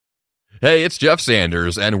Hey, it's Jeff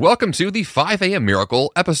Sanders, and welcome to the 5 a.m.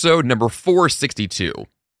 Miracle, episode number 462.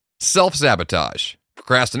 Self-Sabotage,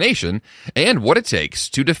 Procrastination, and what it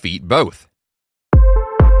takes to defeat both.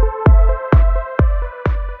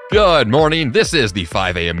 Good morning, this is the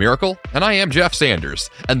 5 a.m. Miracle, and I am Jeff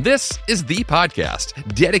Sanders, and this is the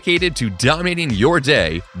podcast dedicated to dominating your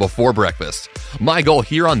day before breakfast. My goal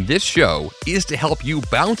here on this show is to help you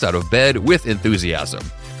bounce out of bed with enthusiasm,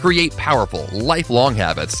 create powerful, lifelong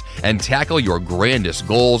habits, and tackle your grandest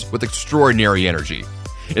goals with extraordinary energy.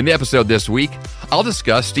 In the episode this week, I'll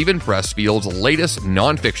discuss Steven Pressfield's latest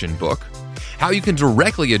nonfiction book, how you can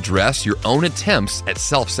directly address your own attempts at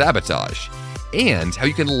self-sabotage, and how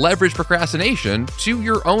you can leverage procrastination to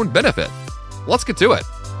your own benefit. Let's get to it.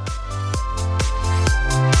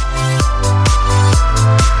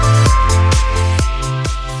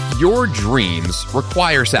 Your dreams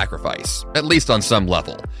require sacrifice, at least on some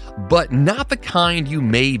level, but not the kind you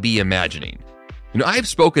may be imagining. I've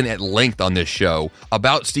spoken at length on this show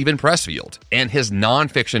about Steven Pressfield and his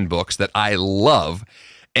nonfiction books that I love,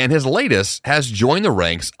 and his latest has joined the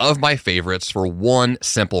ranks of my favorites for one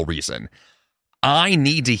simple reason. I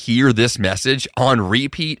need to hear this message on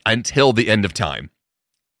repeat until the end of time.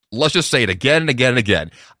 Let's just say it again and again and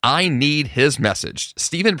again. I need his message,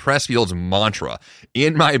 Steven Pressfield's mantra,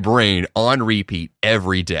 in my brain on repeat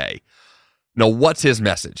every day. Now, what's his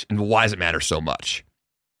message and why does it matter so much?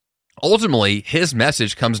 Ultimately, his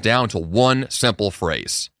message comes down to one simple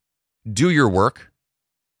phrase. Do your work.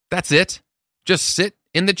 That's it. Just sit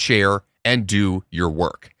in the chair and do your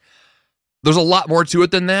work. There's a lot more to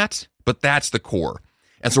it than that, but that's the core.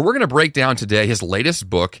 And so we're going to break down today his latest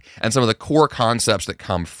book and some of the core concepts that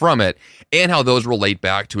come from it and how those relate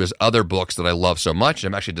back to his other books that I love so much.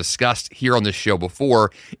 I've actually discussed here on this show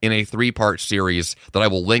before in a 3-part series that I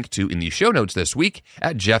will link to in the show notes this week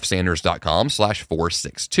at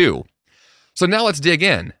jeffsanders.com/462. So now let's dig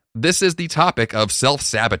in. This is the topic of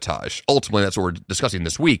self-sabotage. Ultimately, that's what we're discussing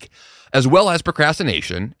this week, as well as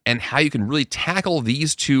procrastination and how you can really tackle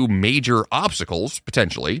these two major obstacles,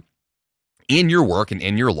 potentially, in your work and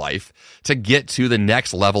in your life to get to the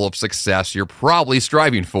next level of success you're probably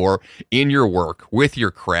striving for in your work, with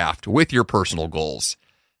your craft, with your personal goals.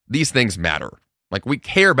 These things matter. Like, we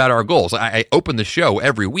care about our goals. I open the show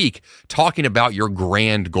every week talking about your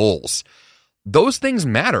grand goals. Those things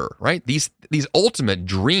matter, right? These ultimate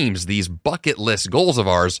dreams, these bucket list goals of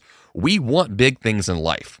ours, we want big things in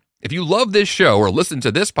life. If you love this show or listen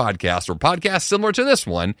to this podcast or podcasts similar to this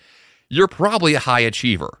one, you're probably a high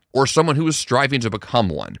achiever or someone who is striving to become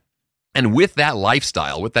one. And with that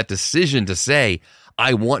lifestyle, with that decision to say,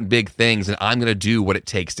 I want big things and I'm going to do what it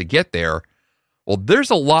takes to get there, well, there's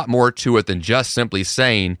a lot more to it than just simply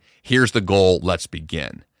saying, here's the goal, let's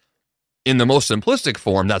begin. In the most simplistic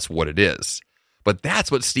form, that's what it is. But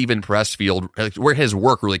that's what Steven Pressfield, where his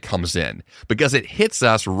work really comes in, because it hits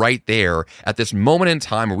us right there at this moment in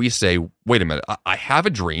time where we say, wait a minute, I have a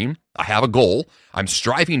dream, I have a goal, I'm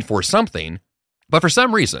striving for something, but for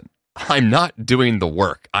some reason, I'm not doing the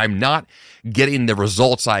work. I'm not getting the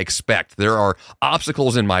results I expect. There are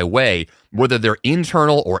obstacles in my way, whether they're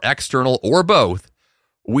internal or external or both.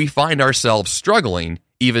 We find ourselves struggling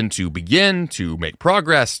even to begin, to make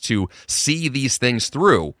progress, to see these things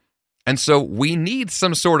through. And so we need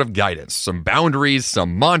some sort of guidance, some boundaries,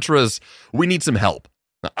 some mantras. We need some help.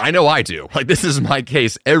 I know I do. This is my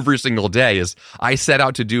case every single day as I set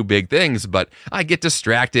out to do big things, but I get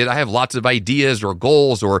distracted. I have lots of ideas or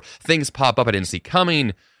goals or things pop up I didn't see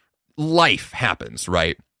coming. Life happens,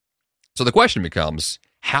 right? So the question becomes,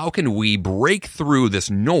 how can we break through this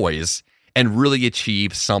noise and really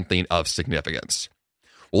achieve something of significance?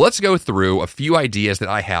 Well, let's go through a few ideas that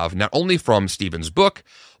I have, not only from Steven's book,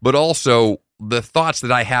 but also the thoughts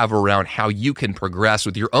that I have around how you can progress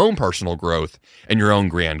with your own personal growth and your own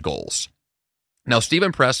grand goals. Now,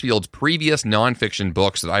 Steven Pressfield's previous nonfiction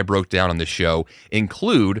books that I broke down on the show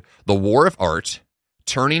include The War of Art,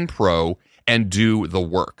 Turning Pro, and Do the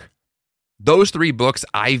Work. Those 3 books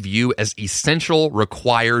I view as essential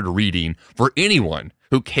required reading for anyone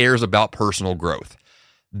who cares about personal growth.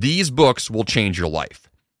 These books will change your life.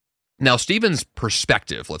 Now, Steven's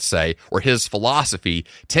perspective, let's say, or his philosophy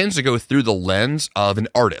tends to go through the lens of an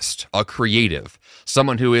artist, a creative,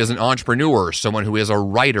 someone who is an entrepreneur, someone who is a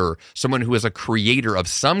writer, someone who is a creator of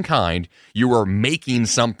some kind. You are making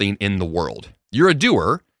something in the world. You're a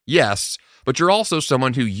doer, yes, but you're also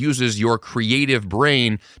someone who uses your creative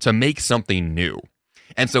brain to make something new.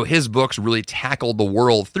 And so his books really tackled the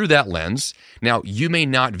world through that lens. Now, you may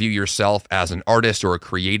not view yourself as an artist or a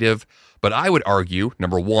creative, but I would argue,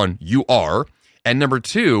 number one, you are. And number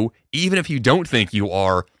two, even if you don't think you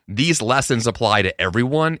are, these lessons apply to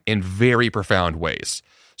everyone in very profound ways.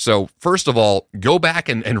 So first of all, go back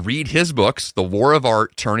and read his books, The War of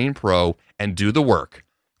Art, Turning Pro, and do the work.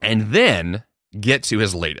 And then get to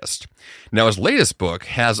his latest. Now, his latest book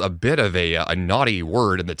has a bit of a naughty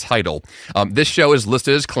word in the title. This show is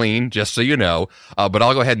listed as clean, just so you know, but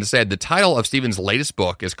I'll go ahead and say the title of Stephen's latest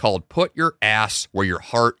book is called Put Your Ass Where Your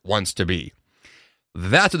Heart Wants to Be.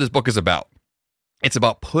 That's what this book is about. It's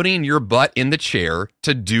about putting your butt in the chair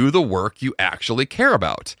to do the work you actually care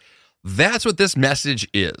about. That's what this message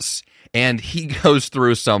is. And he goes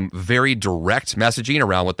through some very direct messaging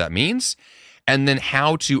around what that means, and then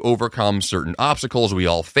how to overcome certain obstacles we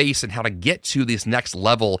all face and how to get to this next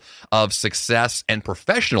level of success and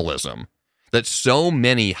professionalism that so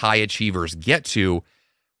many high achievers get to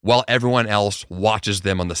while everyone else watches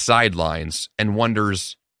them on the sidelines and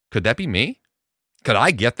wonders, could that be me? Could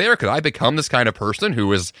I get there? Could I become this kind of person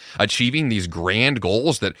who is achieving these grand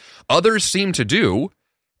goals that others seem to do,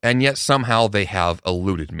 and yet somehow they have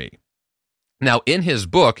eluded me? Now, in his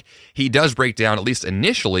book, he does break down, at least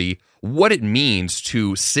initially, what it means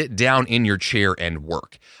to sit down in your chair and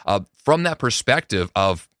work. From that perspective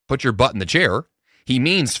of put your butt in the chair, he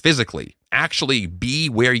means physically, actually be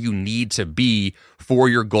where you need to be for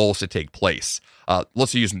your goals to take place.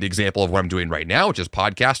 Let's use the example of what I'm doing right now, which is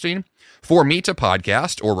podcasting. For me to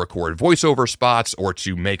podcast or record voiceover spots or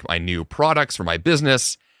to make my new products for my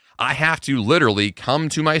business, I have to literally come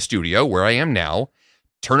to my studio where I am now,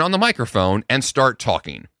 turn on the microphone, and start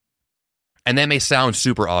talking. And that may sound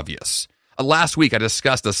super obvious. Last week, I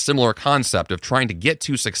discussed a similar concept of trying to get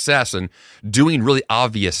to success and doing really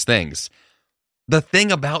obvious things. The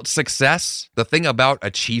thing about success, the thing about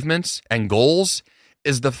achievements and goals,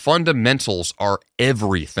 is the fundamentals are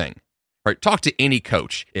everything. Right? Talk to any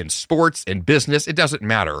coach in sports, in business, it doesn't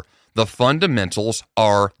matter. The fundamentals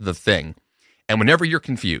are the thing. And whenever you're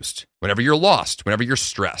confused, whenever you're lost, whenever you're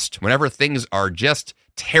stressed, whenever things are just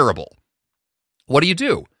terrible, what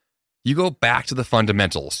do? You go back to the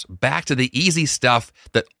fundamentals, back to the easy stuff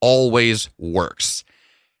that always works.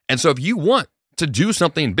 And so if you want to do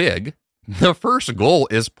something big, the first goal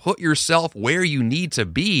is put yourself where you need to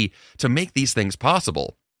be to make these things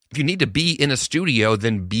possible. If you need to be in a studio,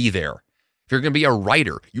 then be there. If you're going to be a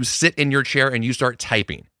writer, you sit in your chair and you start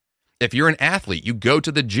typing. If you're an athlete, you go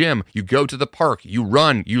to the gym, you go to the park, you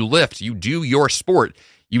run, you lift, you do your sport,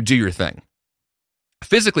 you do your thing.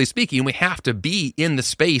 Physically speaking, we have to be in the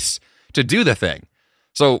space to do the thing.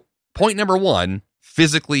 So point number one,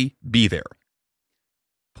 physically be there.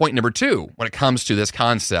 Point number two, when it comes to this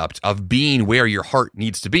concept of being where your heart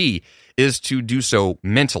needs to be, is to do so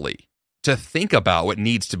mentally, to think about what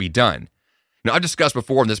needs to be done. Now, I've discussed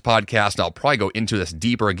before in this podcast, and I'll probably go into this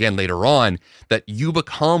deeper again later on, that you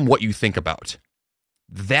become what you think about.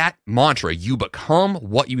 That mantra, you become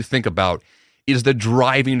what you think about, is the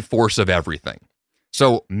driving force of everything.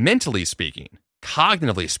 So mentally speaking,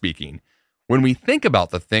 cognitively speaking, when we think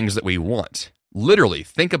about the things that we want, literally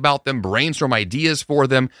think about them, brainstorm ideas for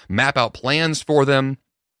them, map out plans for them,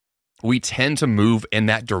 we tend to move in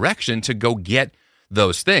that direction to go get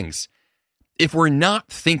those things. If we're not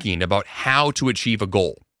thinking about how to achieve a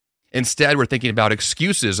goal, instead we're thinking about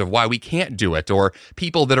excuses of why we can't do it, or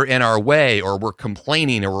people that are in our way, or we're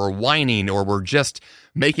complaining, or we're whining, or we're just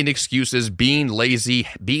making excuses, being lazy,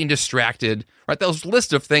 being distracted, right? Those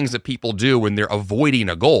list of things that people do when they're avoiding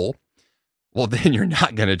a goal, well, then you're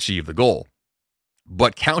not going to achieve the goal.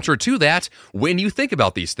 But counter to that, when you think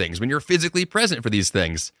about these things, when you're physically present for these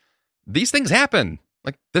things happen.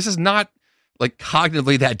 Like, this is not like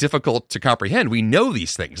cognitively that difficult to comprehend. We know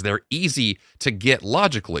these things. They're easy to get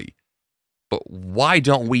logically. But why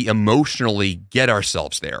don't we emotionally get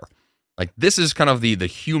ourselves there? Like, this is kind of the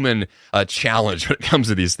human challenge when it comes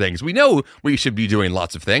to these things. We know we should be doing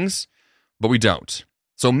lots of things, but we don't.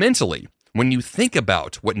 So mentally, when you think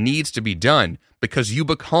about what needs to be done because you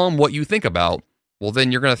become what you think about, well,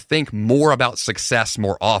 then you're going to think more about success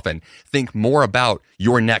more often. Think more about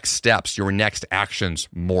your next steps, your next actions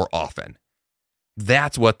more often.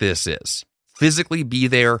 That's what this is. Physically be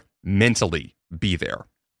there, mentally be there.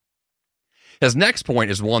 His next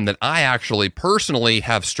point is one that I actually personally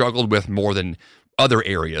have struggled with more than other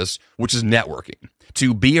areas, which is networking.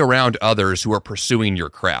 To be around others who are pursuing your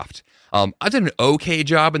craft. I did an okay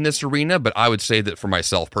job in this arena, but I would say that for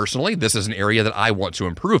myself personally, this is an area that I want to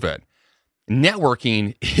improve in.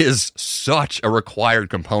 Networking is such a required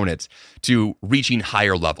component to reaching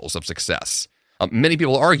higher levels of success. Many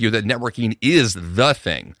people argue that networking is the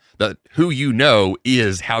thing, that who you know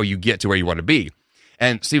is how you get to where you want to be.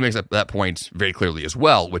 And Steve makes that point very clearly as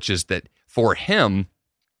well, which is that for him,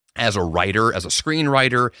 as a writer, as a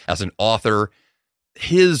screenwriter, as an author,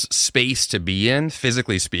 his space to be in,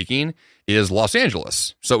 physically speaking, is Los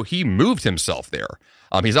Angeles. So he moved himself there.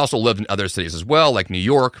 He's also lived in other cities as well, like New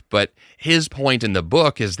York. But his point in the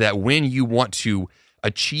book is that when you want to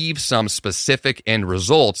achieve some specific end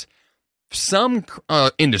result, some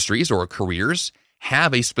industries or careers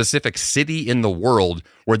have a specific city in the world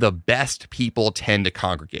where the best people tend to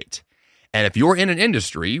congregate. And if you're in an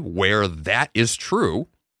industry where that is true,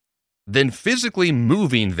 then physically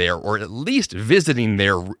moving there or at least visiting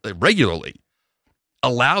there regularly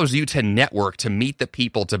allows you to network, to meet the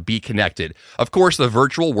people, to be connected. Of course, the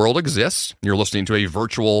virtual world exists. You're listening to a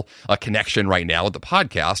virtual connection right now with the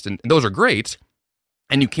podcast, and those are great.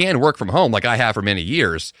 And you can work from home like I have for many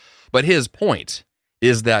years. But his point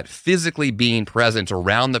is that physically being present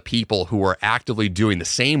around the people who are actively doing the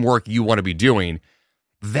same work you want to be doing,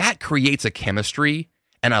 that creates a chemistry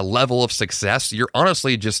and a level of success you're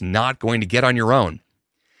honestly just not going to get on your own.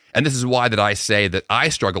 And this is why that I say that I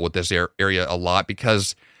struggle with this area a lot,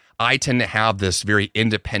 because I tend to have this very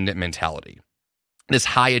independent mentality, this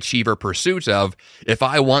high achiever pursuit of, if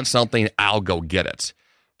I want something, I'll go get it.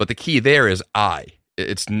 But the key there is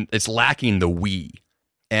it's lacking the we.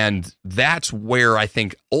 And that's where I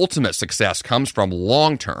think ultimate success comes from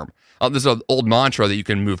long term. There's an old mantra that you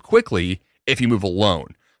can move quickly if you move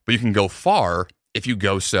alone, but you can go far if you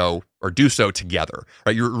go so or do so together.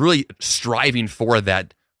 Right? You're really striving for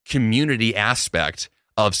that community aspect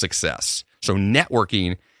of success. So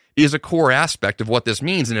networking is a core aspect of what this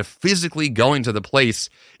means. And if physically going to the place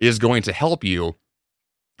is going to help you,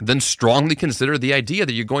 then strongly consider the idea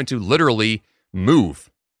that you're going to literally move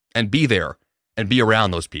and be there and be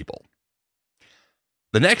around those people.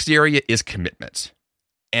 The next area is commitment.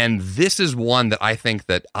 And this is one that I think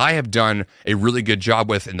that I have done a really good job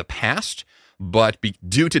with in the past, but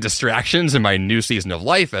due to distractions in my new season of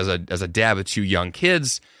life as a dad with 2 young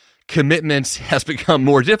kids, commitment has become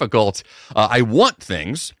more difficult. I want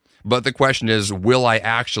things, but the question is, will I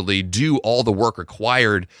actually do all the work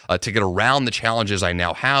required to get around the challenges I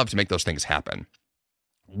now have to make those things happen?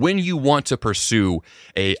 When you want to pursue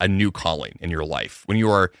a new calling in your life, when you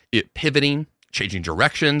are pivoting, changing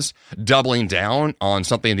directions, doubling down on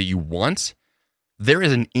something that you want, there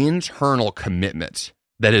is an internal commitment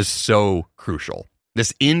that is so crucial.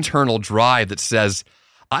 This internal drive that says,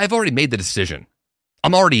 I've already made the decision.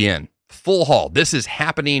 I'm already in full haul. This is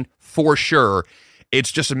happening for sure.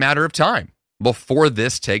 It's just a matter of time before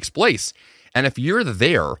this takes place. And if you're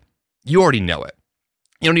there, you already know it.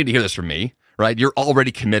 You don't need to hear this from me, right? You're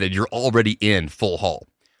already committed. You're already in full haul.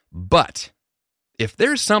 But if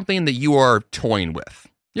there's something that you are toying with,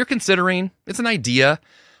 you're considering, it's an idea,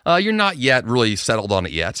 you're not yet really settled on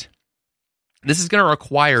it yet, this is going to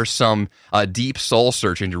require some deep soul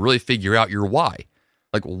searching to really figure out your why.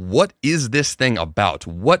 Like, what is this thing about?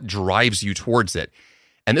 What drives you towards it?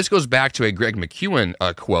 And this goes back to a Greg McKeown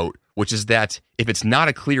quote, which is that if it's not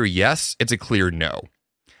a clear yes, it's a clear no.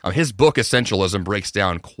 His book, Essentialism, breaks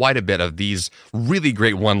down quite a bit of these really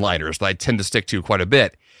great one-liners that I tend to stick to quite a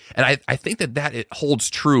bit. And I think that it holds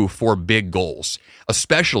true for big goals,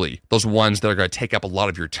 especially those ones that are going to take up a lot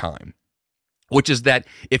of your time. Which is that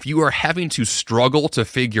if you are having to struggle to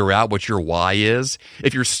figure out what your why is,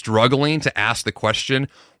 if you're struggling to ask the question,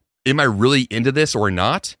 am I really into this or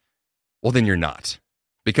not? Well, then you're not.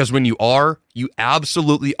 Because when you are, you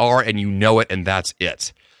absolutely are, and you know it, and that's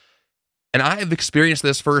it. And I have experienced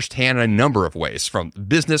this firsthand in a number of ways, from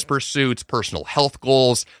business pursuits, personal health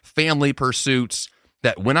goals, family pursuits,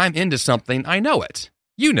 that when I'm into something, I know it.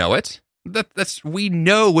 You know it. We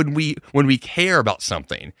know when we care about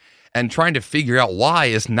something. And trying to figure out why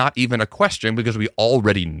is not even a question, because we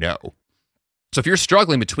already know. So if you're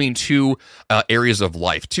struggling between 2 areas of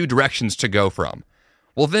life, 2 directions to go from,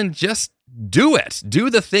 well, then just do it. Do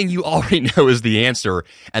the thing you already know is the answer,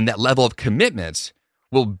 and that level of commitment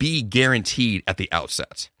will be guaranteed at the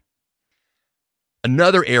outset.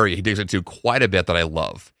 Another area he digs into quite a bit that I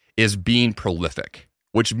love is being prolific,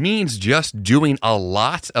 which means just doing a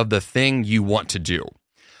lot of the thing you want to do.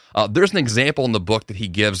 There's an example in the book that he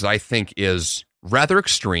gives that I think is rather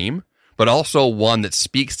extreme, but also one that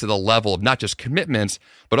speaks to the level of not just commitment,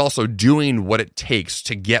 but also doing what it takes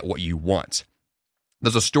to get what you want.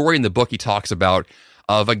 There's a story in the book he talks about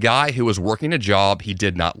of a guy who was working a job he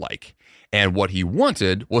did not like. And what he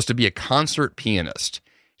wanted was to be a concert pianist.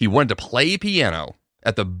 He wanted to play piano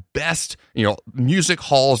at the best, music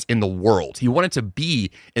halls in the world. He wanted to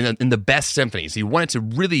be in the best symphonies. He wanted to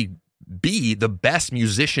really be the best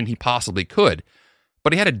musician he possibly could.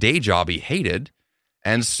 But he had a day job he hated,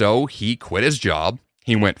 and so he quit his job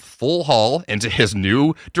He went full haul into his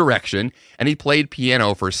new direction, and he played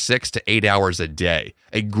piano for 6 to 8 hours a day,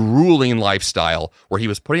 a grueling lifestyle where he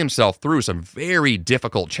was putting himself through some very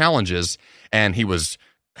difficult challenges, and he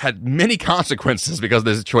had many consequences because of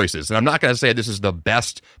his choices. And I'm not going to say this is the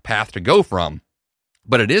best path to go from,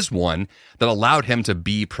 but it is one that allowed him to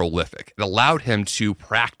be prolific. It allowed him to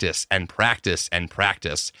practice and practice and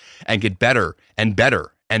practice and get better and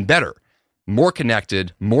better and better. More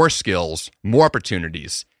connected, more skills, more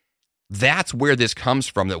opportunities. That's where this comes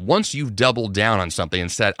from, that once you've doubled down on something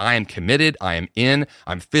and said, I am committed, I am in,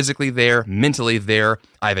 I'm physically there, mentally there,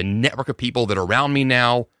 I have a network of people that are around me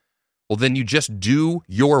now, well, then you just do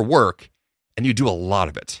your work and you do a lot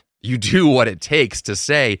of it. You do what it takes to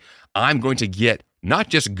say, I'm going to get not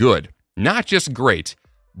just good, not just great,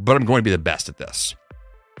 but I'm going to be the best at this.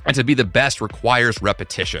 And to be the best requires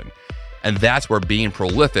repetition. And that's where being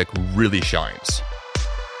prolific really shines.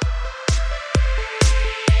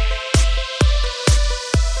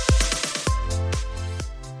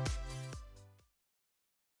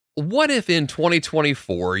 What if in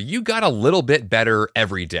 2024 you got a little bit better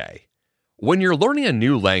every day? When you're learning a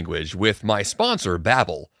new language with my sponsor,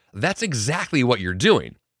 Babbel, that's exactly what you're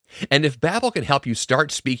doing. And if Babbel can help you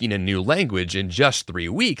start speaking a new language in just 3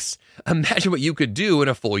 weeks, imagine what you could do in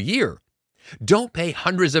a full year. Don't pay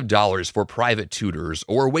hundreds of dollars for private tutors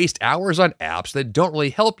or waste hours on apps that don't really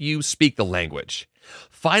help you speak the language.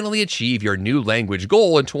 Finally achieve your new language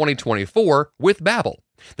goal in 2024 with Babbel,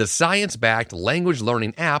 the science-backed language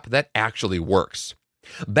learning app that actually works.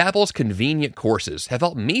 Babbel's convenient courses have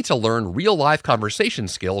helped me to learn real-life conversation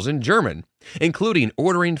skills in German, including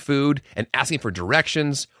ordering food and asking for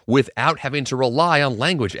directions without having to rely on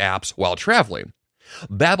language apps while traveling.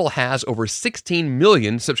 Babbel has over 16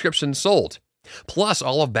 million subscriptions sold. Plus,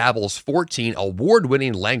 all of Babbel's 14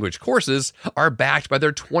 award-winning language courses are backed by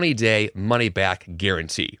their 20-day money-back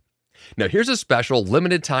guarantee. Now, here's a special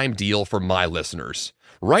limited-time deal for my listeners.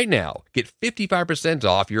 Right now, get 55%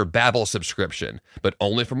 off your Babbel subscription, but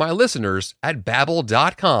only for my listeners at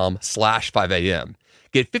babbel.com/5am.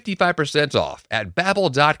 Get 55% off at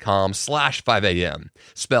babbel.com/5am,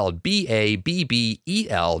 spelled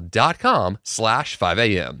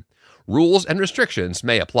BABBEL.com/5am. Rules and restrictions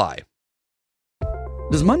may apply.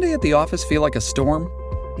 Does Monday at the office feel like a storm?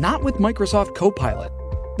 Not with Microsoft Copilot.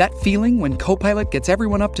 That feeling when Copilot gets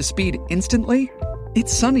everyone up to speed instantly?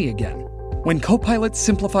 It's sunny again. When Copilot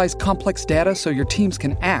simplifies complex data so your teams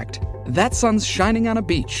can act, that sun's shining on a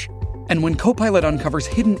beach. And when Copilot uncovers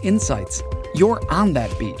hidden insights, you're on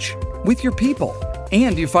that beach with your people,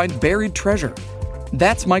 and you find buried treasure.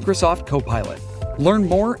 That's Microsoft Copilot. Learn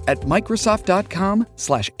more at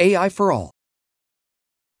Microsoft.com/AI for all.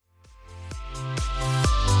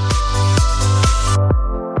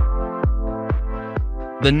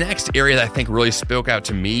 The next area that I think really spoke out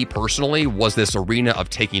to me personally was this arena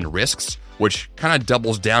of taking risks, which kind of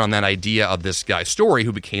doubles down on that idea of this guy's story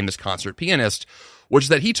who became this concert pianist, which is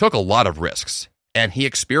that he took a lot of risks and he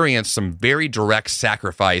experienced some very direct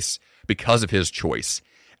sacrifice because of his choice.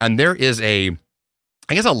 And there is a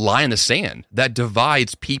line in the sand that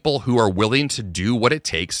divides people who are willing to do what it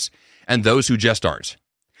takes and those who just aren't.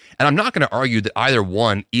 And I'm not going to argue that either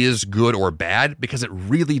one is good or bad because it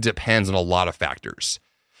really depends on a lot of factors.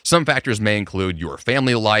 Some factors may include your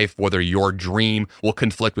family life, whether your dream will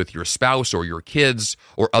conflict with your spouse or your kids,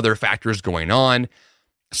 or other factors going on.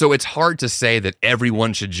 So it's hard to say that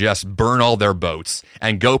everyone should just burn all their boats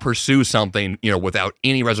and go pursue something, without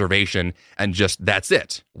any reservation and just that's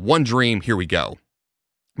it. One dream, here we go.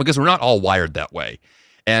 Because we're not all wired that way.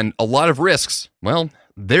 And a lot of risks, well,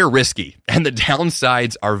 they're risky and the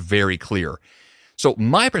downsides are very clear. So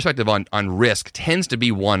my perspective on risk tends to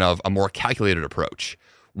be one of a more calculated approach,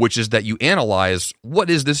 which is that you analyze what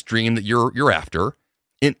is this dream that you're after,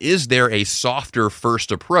 and is there a softer first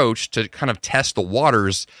approach to kind of test the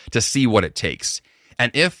waters to see what it takes. And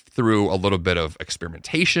if through a little bit of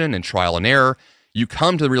experimentation and trial and error, you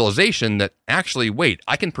come to the realization that actually, wait,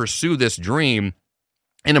 I can pursue this dream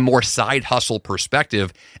in a more side hustle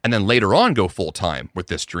perspective and then later on go full time with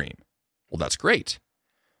this dream. Well, that's great.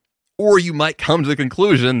 Or you might come to the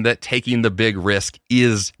conclusion that taking the big risk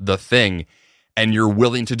is the thing and you're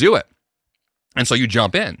willing to do it. And so you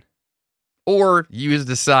jump in. Or you just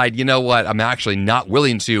decide, you know what, I'm actually not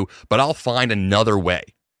willing to, but I'll find another way.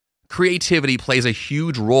 Creativity plays a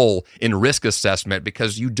huge role in risk assessment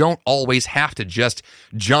because you don't always have to just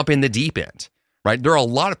jump in the deep end, right? There are a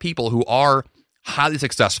lot of people who are highly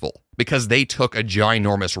successful because they took a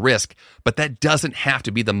ginormous risk, but that doesn't have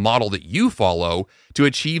to be the model that you follow to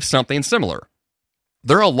achieve something similar.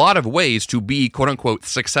 There are a lot of ways to be quote unquote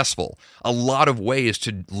successful, a lot of ways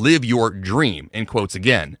to live your dream, in quotes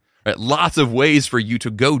again, right? Lots of ways for you to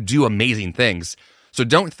go do amazing things. So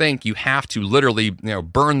don't think you have to literally,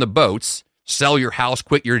 burn the boats, sell your house,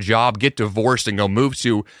 quit your job, get divorced, and go move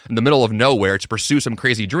to the middle of nowhere to pursue some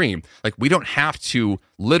crazy dream. Like, we don't have to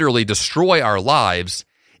literally destroy our lives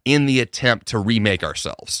in the attempt to remake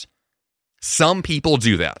ourselves. Some people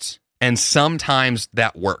do that, and sometimes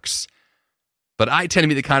that works. But I tend to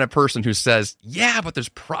be the kind of person who says, yeah, but there's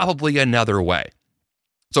probably another way.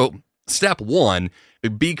 So step one,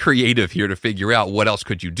 be creative here to figure out what else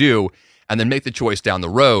could you do, and then make the choice down the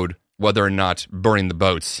road whether or not burning the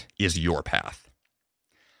boats is your path.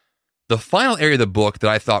 The final area of the book that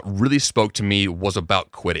I thought really spoke to me was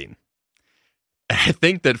about quitting. I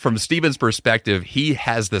think that from Stephen's perspective, he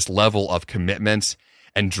has this level of commitment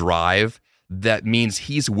and drive that means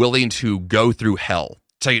he's willing to go through hell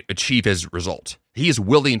to achieve his result. He is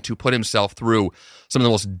willing to put himself through some of the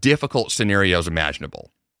most difficult scenarios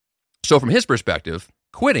imaginable. So from his perspective,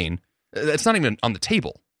 quitting, it's not even on the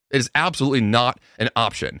table. It is absolutely not an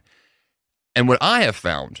option. And what I have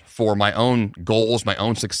found for my own goals, my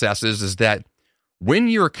own successes, is that when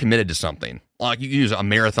you're committed to something, like you use a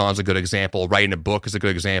marathon as a good example, writing a book is a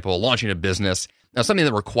good example, launching a business, now something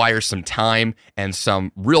that requires some time and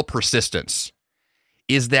some real persistence,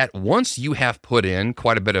 is that once you have put in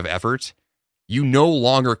quite a bit of effort, you no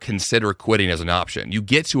longer consider quitting as an option. You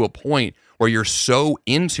get to a point where you're so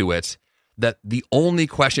into it that the only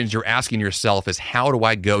questions you're asking yourself is, how do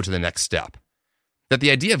I go to the next step? That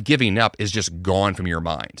the idea of giving up is just gone from your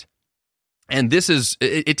mind. And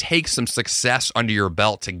it takes some success under your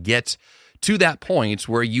belt to get to that point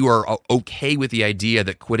where you are okay with the idea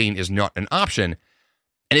that quitting is not an option.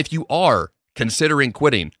 And if you are considering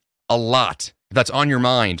quitting a lot, if that's on your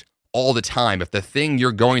mind all the time, if the thing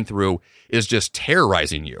you're going through is just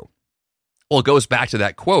terrorizing you, well, it goes back to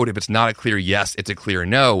that quote, if it's not a clear yes, it's a clear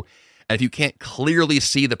no. And if you can't clearly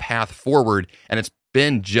see the path forward and it's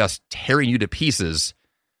been just tearing you to pieces,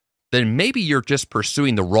 then maybe you're just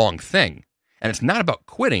pursuing the wrong thing. And it's not about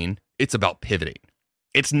quitting, it's about pivoting.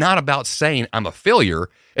 It's not about saying I'm a failure,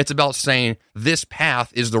 it's about saying this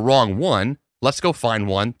path is the wrong one, let's go find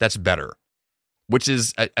one that's better. Which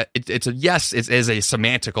is, it's a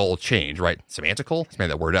semantical change, right? Semantical? Let's make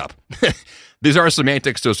that word up. These are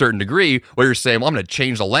semantics to a certain degree where you're saying, well, I'm going to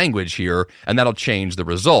change the language here and that'll change the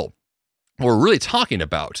result. What we're really talking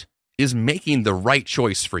about is making the right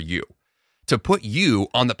choice for you, to put you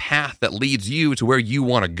on the path that leads you to where you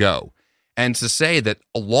want to go, and to say that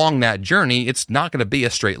along that journey, it's not going to be a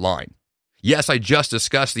straight line. Yes, I just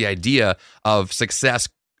discussed the idea of success.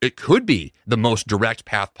 It could be the most direct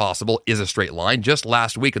path possible is a straight line. Just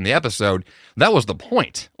last week in the episode, that was the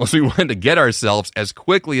point, was we wanted to get ourselves as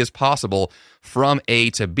quickly as possible from A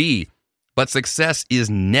to B. But success is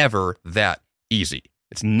never that easy.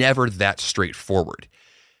 It's never that straightforward.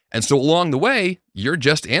 And so along the way, you're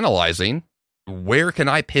just analyzing, where can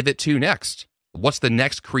I pivot to next? What's the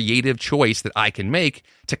next creative choice that I can make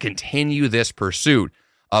to continue this pursuit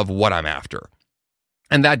of what I'm after?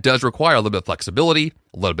 And that does require a little bit of flexibility,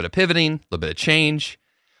 a little bit of pivoting, a little bit of change.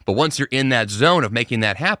 But once you're in that zone of making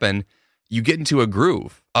that happen, you get into a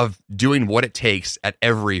groove of doing what it takes at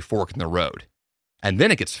every fork in the road. And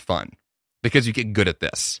then it gets fun because you get good at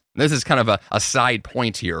this. This is kind of a side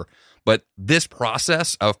point here, but this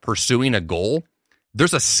process of pursuing a goal,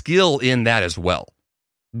 there's a skill in that as well.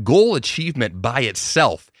 Goal achievement by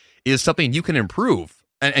itself is something you can improve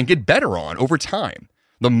and get better on over time.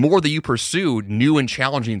 The more that you pursue new and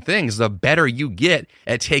challenging things, the better you get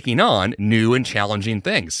at taking on new and challenging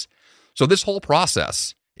things. So this whole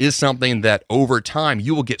process is something that over time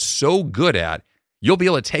you will get so good at, you'll be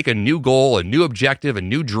able to take a new goal, a new objective, a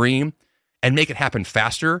new dream, and make it happen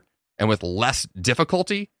faster and with less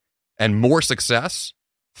difficulty and more success,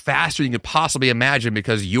 faster than you could possibly imagine,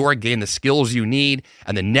 because you are getting the skills you need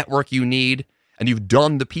and the network you need, and you've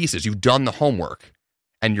done the pieces, you've done the homework,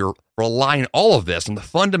 and you're relying all of this on the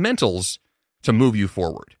fundamentals to move you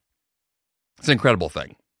forward. It's an incredible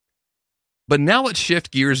thing. But now let's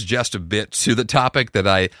shift gears just a bit to the topic that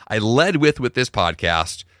I led with this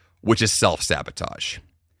podcast, which is self-sabotage.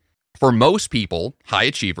 For most people, high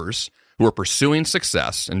achievers who are pursuing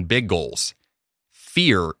success and big goals,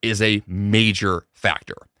 fear is a major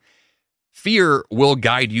factor. Fear will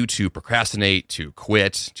guide you to procrastinate, to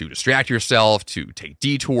quit, to distract yourself, to take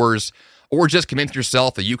detours, or just convince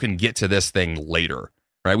yourself that you can get to this thing later,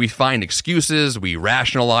 right? We find excuses, we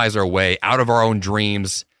rationalize our way out of our own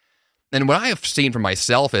dreams. And what I have seen for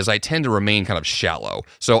myself is I tend to remain kind of shallow.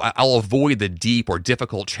 So I'll avoid the deep or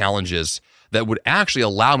difficult challenges that would actually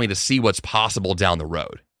allow me to see what's possible down the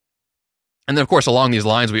road. And then, of course, along these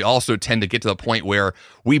lines, we also tend to get to the point where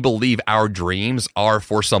we believe our dreams are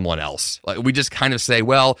for someone else. Like, we just kind of say,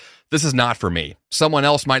 well, this is not for me. Someone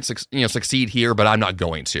else might succeed here, but I'm not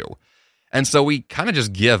going to. And so we kind of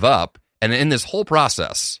just give up. And in this whole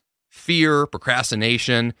process, fear,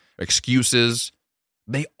 procrastination, excuses,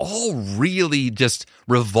 they all really just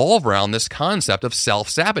revolve around this concept of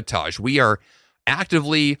self-sabotage. We are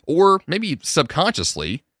actively, or maybe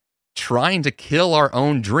subconsciously, trying to kill our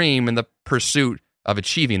own dream in the pursuit of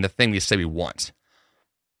achieving the thing we say we want.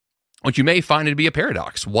 Which you may find to be a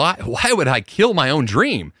paradox. Why would I kill my own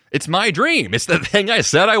dream? It's my dream. It's the thing I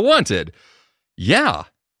said I wanted. Yeah.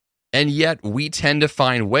 And yet we tend to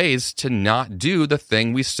find ways to not do the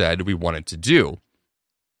thing we said we wanted to do.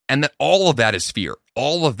 And that all of that is fear.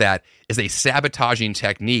 All of that is a sabotaging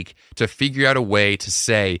technique to figure out a way to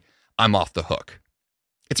say, I'm off the hook.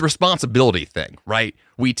 It's a responsibility thing, right?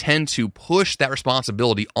 We tend to push that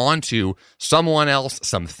responsibility onto someone else,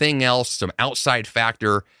 something else, some outside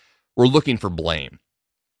factor. We're looking for blame.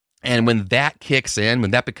 And when that kicks in,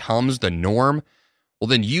 when that becomes the norm, well,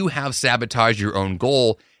 then you have sabotaged your own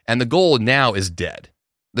goal, and the goal now is dead.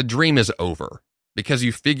 The dream is over because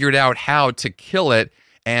you figured out how to kill it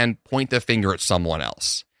and point the finger at someone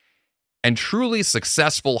else. And truly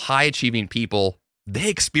successful, high-achieving people, they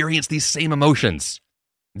experience these same emotions.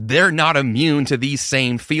 They're not immune to these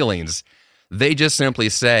same feelings. They just simply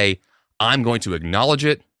say, I'm going to acknowledge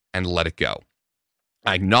it and let it go.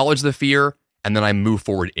 I acknowledge the fear, and then I move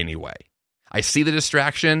forward anyway. I see the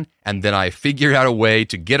distraction, and then I figure out a way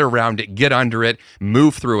to get around it, get under it,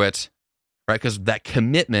 move through it, right? Because that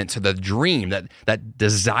commitment to the dream, that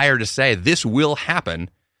desire to say, this will happen,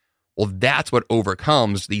 well, that's what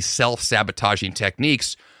overcomes these self-sabotaging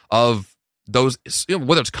techniques of those,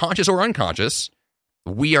 whether it's conscious or unconscious.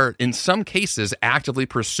 We are, in some cases, actively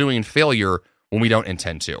pursuing failure when we don't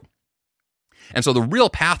intend to. And so the real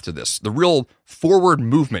path to this, the real forward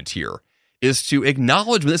movement here, is to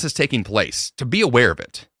acknowledge when this is taking place, to be aware of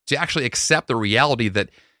it, to actually accept the reality that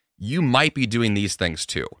you might be doing these things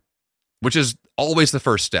too, which is always the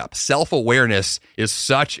first step. Self-awareness is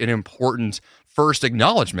such an important first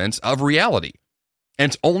acknowledgement of reality. And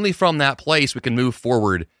it's only from that place we can move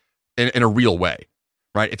forward in a real way.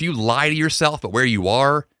 Right? If you lie to yourself about where you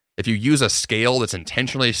are, if you use a scale that's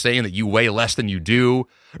intentionally saying that you weigh less than you do,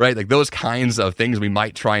 right? Like those kinds of things we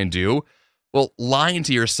might try and do. Well, lying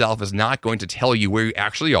to yourself is not going to tell you where you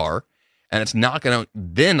actually are, and it's not going to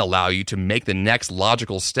then allow you to make the next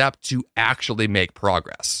logical step to actually make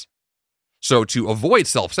progress. So to avoid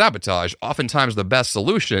self-sabotage, oftentimes the best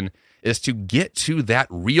solution is to get to that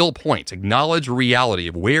real point, acknowledge reality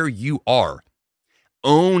of where you are.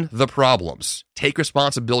 Own the problems. Take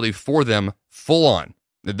responsibility for them full on.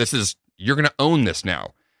 You're going to own this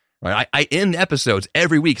now. Right? I end episodes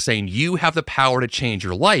every week saying you have the power to change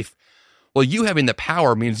your life. Well, you having the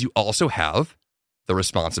power means you also have the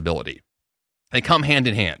responsibility. They come hand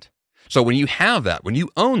in hand. So when you have that, when you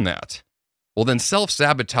own that, well, then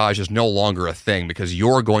self-sabotage is no longer a thing because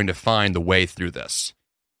you're going to find the way through this.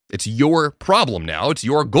 It's your problem now. It's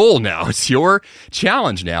your goal now. It's your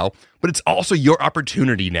challenge now, but it's also your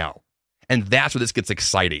opportunity now. And that's where this gets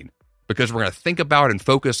exciting because we're going to think about and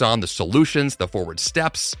focus on the solutions, the forward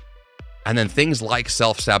steps, and then things like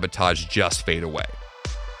self-sabotage just fade away.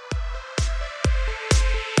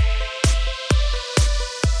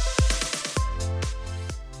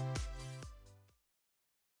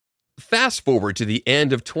 Fast forward to the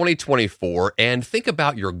end of 2024 and think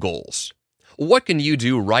about your goals. What can you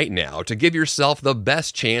do right now to give yourself the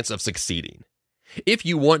best chance of succeeding? If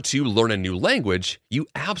you want to learn a new language, you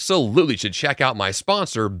absolutely should check out my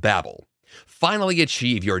sponsor, Babbel. Finally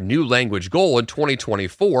achieve your new language goal in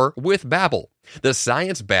 2024 with Babbel, the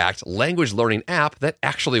science-backed language learning app that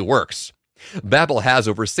actually works. Babbel has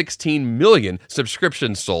over 16 million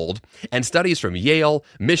subscriptions sold, and studies from Yale,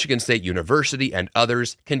 Michigan State University, and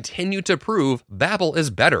others continue to prove Babbel is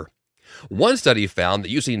better. One study found that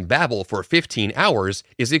using Babbel for 15 hours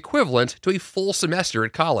is equivalent to a full semester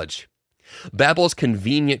at college. Babbel's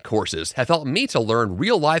convenient courses have helped me to learn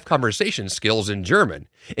real-life conversation skills in German,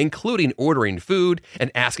 including ordering food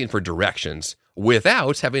and asking for directions,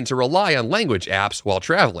 without having to rely on language apps while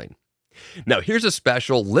traveling. Now, here's a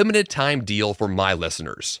special limited-time deal for my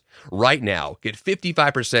listeners. Right now, get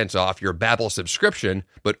 55% off your Babbel subscription,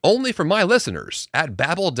 but only for my listeners at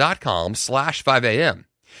babbel.com/5am.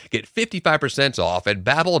 Get 55% off at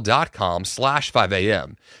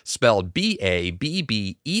babbel.com/5am, spelled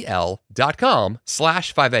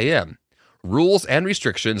BABBEL.com/5am. Rules and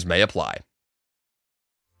restrictions may apply.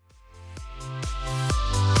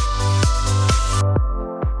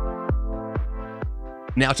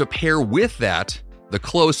 Now, to pair with that, the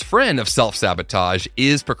close friend of self-sabotage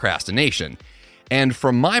is procrastination. And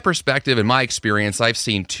from my perspective and my experience, I've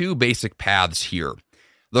seen two basic paths here.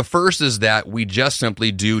 The first is that we just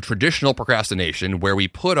simply do traditional procrastination where we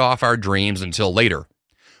put off our dreams until later,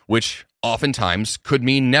 which oftentimes could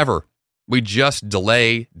mean never. We just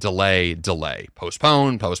delay,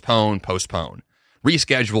 postpone,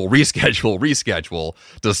 reschedule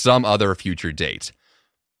to some other future date.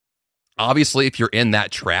 Obviously, if you're in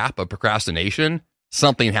that trap of procrastination,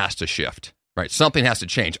 something has to shift, right? Something has to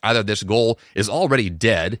change. Either this goal is already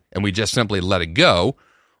dead and we just simply let it go,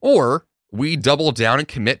 or we double down and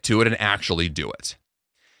commit to it and actually do it.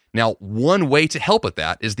 Now, one way to help with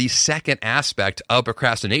that is the second aspect of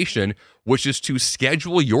procrastination, which is to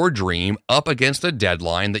schedule your dream up against a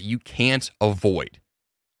deadline that you can't avoid.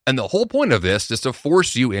 And the whole point of this is to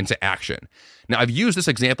force you into action. Now, I've used this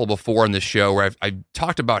example before in this show where I've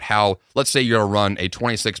talked about how, let's say you're going to run a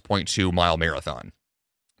 26.2 mile marathon,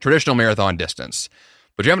 traditional marathon distance,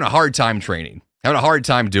 but you're having a hard time training, having a hard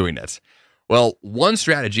time doing it. Well, one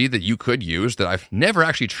strategy that you could use that I've never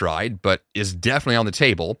actually tried, but is definitely on the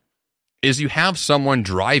table, is you have someone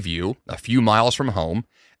drive you a few miles from home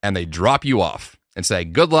and they drop you off and say,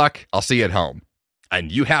 good luck, I'll see you at home.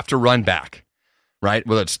 And you have to run back, right?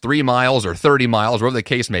 Whether it's 3 miles or 30 miles, whatever the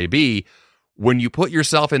case may be, when you put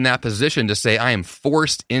yourself in that position to say, I am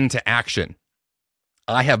forced into action,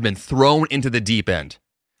 I have been thrown into the deep end.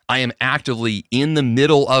 I am actively in the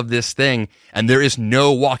middle of this thing, and there is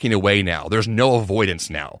no walking away now. There's no avoidance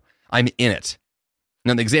now. I'm in it.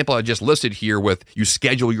 Now, the example I just listed here with you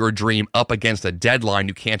schedule your dream up against a deadline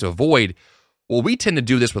you can't avoid, well, we tend to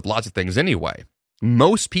do this with lots of things anyway.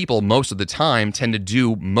 Most people, most of the time, tend to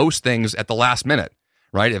do most things at the last minute,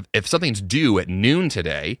 right? If something's due at noon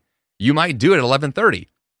today, you might do it at 11:30,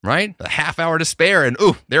 right? A half hour to spare, and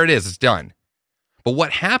there it is, it's done. But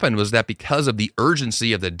what happened was that because of the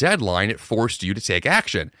urgency of the deadline, it forced you to take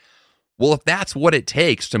action. Well, if that's what it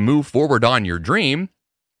takes to move forward on your dream,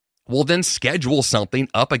 well, then schedule something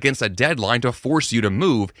up against a deadline to force you to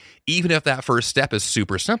move, even if that first step is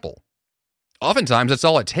super simple. Oftentimes, that's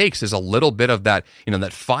all it takes is a little bit of that,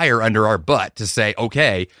 that fire under our butt to say,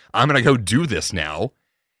 okay, I'm going to go do this now.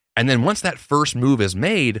 And then once that first move is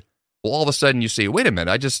made, well, all of a sudden you say, wait a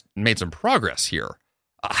minute, I just made some progress here.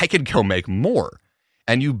 I could go make more.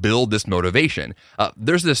 And you build this motivation.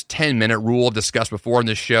 There's this 10-minute rule I've discussed before in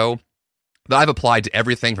this show that I've applied to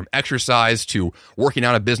everything from exercise to working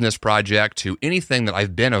on a business project to anything that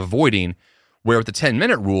I've been avoiding, where with the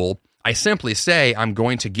 10-minute rule, I simply say I'm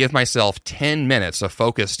going to give myself 10 minutes of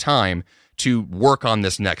focused time to work on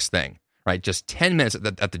this next thing, right? Just 10 minutes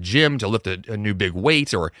at the gym to lift a new big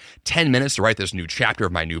weight, or 10 minutes to write this new chapter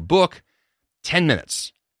of my new book, 10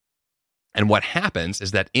 minutes. And what happens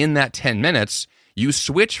is that in that 10 minutes, you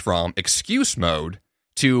switch from excuse mode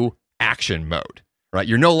to action mode, right?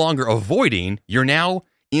 You're no longer avoiding, you're now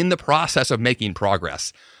in the process of making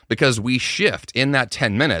progress, because we shift in that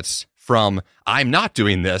 10 minutes from I'm not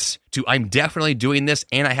doing this to I'm definitely doing this,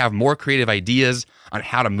 and I have more creative ideas on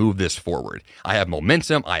how to move this forward. I have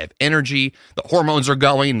momentum, I have energy, the hormones are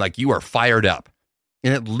going, like you are fired up.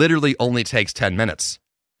 And it literally only takes 10 minutes.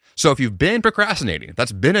 So if you've been procrastinating,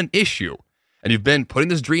 that's been an issue, and you've been putting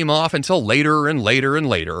this dream off until later and later and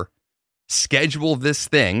later, schedule this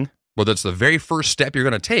thing, whether it's the very first step you're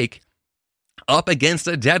going to take, up against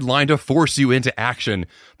a deadline to force you into action,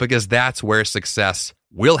 because that's where success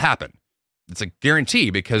will happen. It's a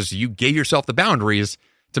guarantee because you gave yourself the boundaries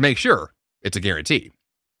to make sure it's a guarantee.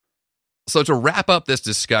 So to wrap up this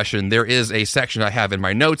discussion, there is a section I have in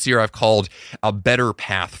my notes here I've called a better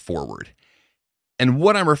path forward. And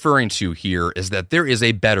what I'm referring to here is that there is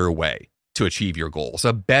a better way to achieve your goals,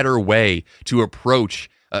 a better way to approach,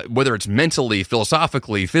 whether it's mentally,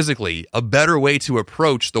 philosophically, physically, a better way to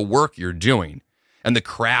approach the work you're doing and the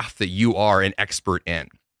craft that you are an expert in.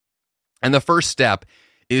 And the first step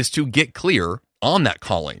is to get clear on that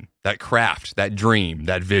calling, that craft, that dream,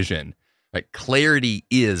 that vision. Right? Clarity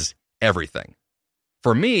is everything.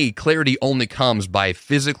 For me, clarity only comes by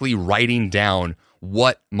physically writing down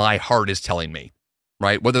what my heart is telling me.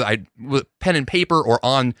 Right? Whether with pen and paper or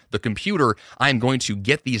on the computer, I'm going to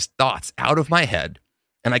get these thoughts out of my head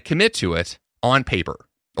and I commit to it on paper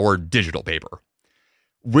or digital paper.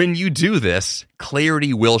 When you do this,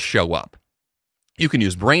 clarity will show up. You can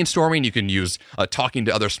use brainstorming, you can use talking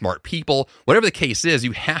to other smart people. Whatever the case is,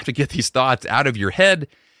 you have to get these thoughts out of your head,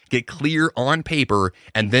 get clear on paper,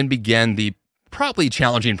 and then begin the probably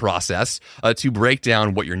challenging process to break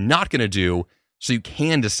down what you're not going to do so you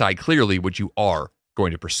can decide clearly what you are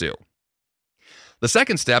going to pursue. The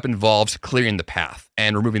second step involves clearing the path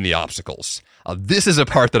and removing the obstacles. This is a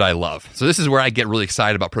part that I love. So this is where I get really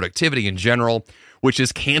excited about productivity in general, which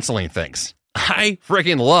is canceling things. I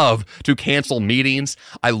freaking love to cancel meetings.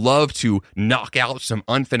 I love to knock out some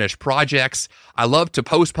unfinished projects. I love to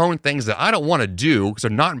postpone things that I don't want to do because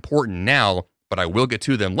they're not important now, but I will get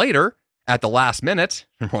to them later at the last minute.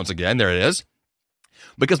 Once again, there it is.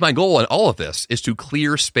 Because my goal in all of this is to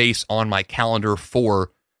clear space on my calendar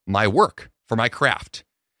for my work, for my craft.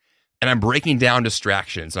 And I'm breaking down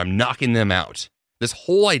distractions. I'm knocking them out. This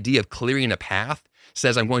whole idea of clearing a path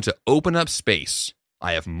says I'm going to open up space.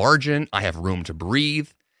 I have margin. I have room to breathe.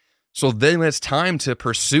 So then when it's time to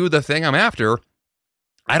pursue the thing I'm after,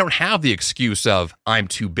 I don't have the excuse of I'm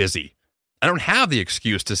too busy. I don't have the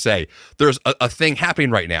excuse to say there's a thing happening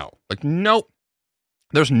right now. Like, nope,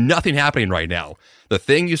 there's nothing happening right now. The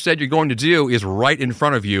thing you said you're going to do is right in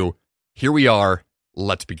front of you. Here we are.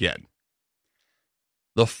 Let's begin.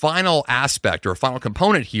 The final aspect or final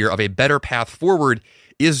component here of a better path forward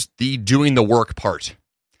is the doing the work part.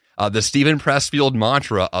 The Stephen Pressfield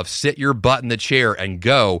mantra of sit your butt in the chair and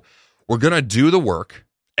go. We're going to do the work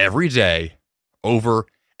every day over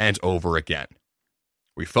and over again.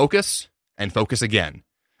 We focus and focus again,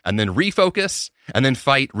 and then refocus and then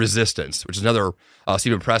fight resistance, which is another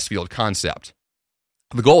Stephen Pressfield concept.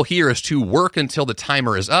 The goal here is to work until the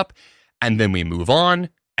timer is up, and then we move on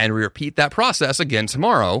and we repeat that process again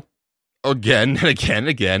tomorrow, again and again and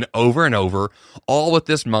again, over and over, all with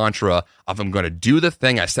this mantra of I'm going to do the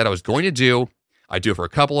thing I said I was going to do. I do it for a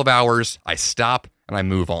couple of hours, I stop, and I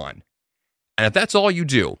move on. And if that's all you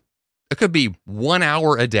do, it could be 1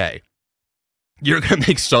 hour a day. You're going to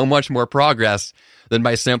make so much more progress than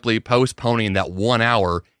by simply postponing that 1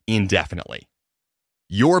 hour indefinitely.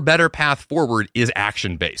 Your better path forward is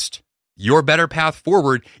action-based. Your better path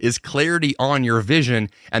forward is clarity on your vision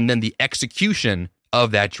and then the execution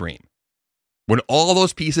of that dream. When all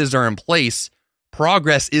those pieces are in place,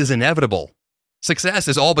 progress is inevitable. Success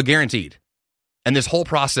is all but guaranteed. And this whole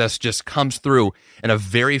process just comes through in a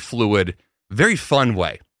very fluid, very fun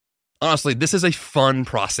way. Honestly, this is a fun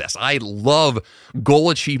process. I love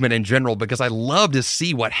goal achievement in general because I love to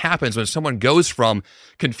see what happens when someone goes from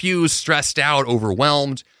confused, stressed out,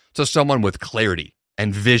 overwhelmed to someone with clarity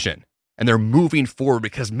and vision. And they're moving forward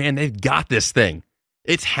because, man, they've got this thing.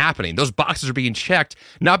 It's happening. Those boxes are being checked,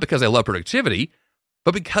 not because I love productivity,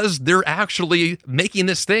 but because they're actually making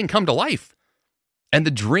this thing come to life. And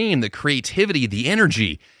the dream, the creativity, the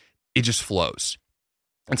energy, it just flows.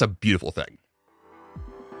 It's a beautiful thing.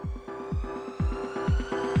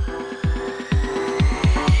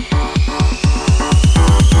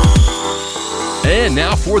 And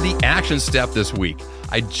now for the action step this week.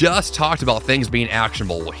 I just talked about things being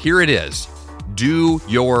actionable. Well, here it is. Do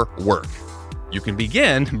your work. You can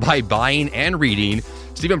begin by buying and reading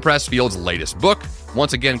Stephen Pressfield's latest book,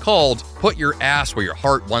 once again called Put Your Ass Where Your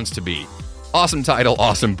Heart Wants to Be. Awesome title,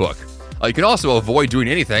 awesome book. You can also avoid doing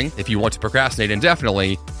anything if you want to procrastinate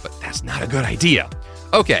indefinitely, but that's not a good idea.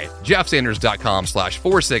 Okay,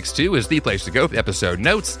 jeffsanders.com/462 is the place to go for episode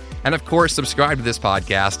notes. And of course, subscribe to this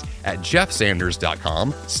podcast at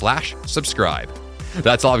jeffsanders.com/subscribe.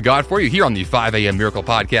 That's all I've got for you here on the 5 a.m. Miracle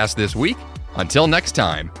Podcast this week. Until next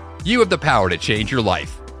time, you have the power to change your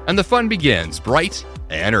life, and the fun begins bright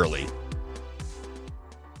and early.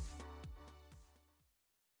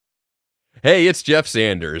 Hey, it's Jeff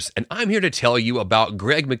Sanders, and I'm here to tell you about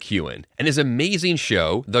Greg McKeown and his amazing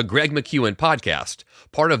show, The Greg McKeown Podcast,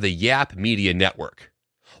 part of the Yap Media Network.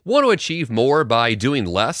 Want to achieve more by doing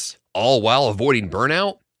less, all while avoiding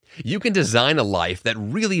burnout? You can design a life that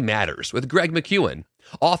really matters with Greg McKeown,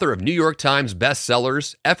 author of New York Times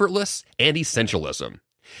bestsellers, Effortless and Essentialism.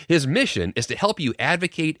 His mission is to help you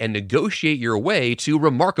advocate and negotiate your way to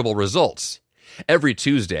remarkable results. Every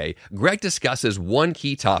Tuesday, Greg discusses one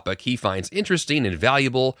key topic he finds interesting and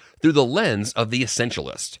valuable through the lens of the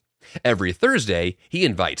essentialist. Every Thursday, he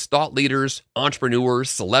invites thought leaders, entrepreneurs,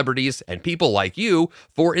 celebrities, and people like you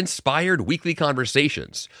for inspired weekly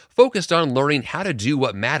conversations focused on learning how to do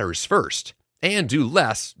what matters first and do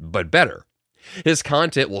less but better. His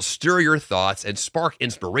content will stir your thoughts and spark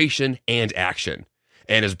inspiration and action.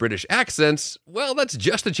 And his British accents, well, that's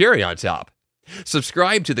just the cherry on top.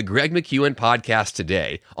 Subscribe to the Greg McKeown Podcast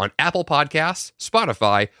today on Apple Podcasts,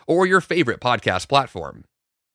 Spotify, or your favorite podcast platform.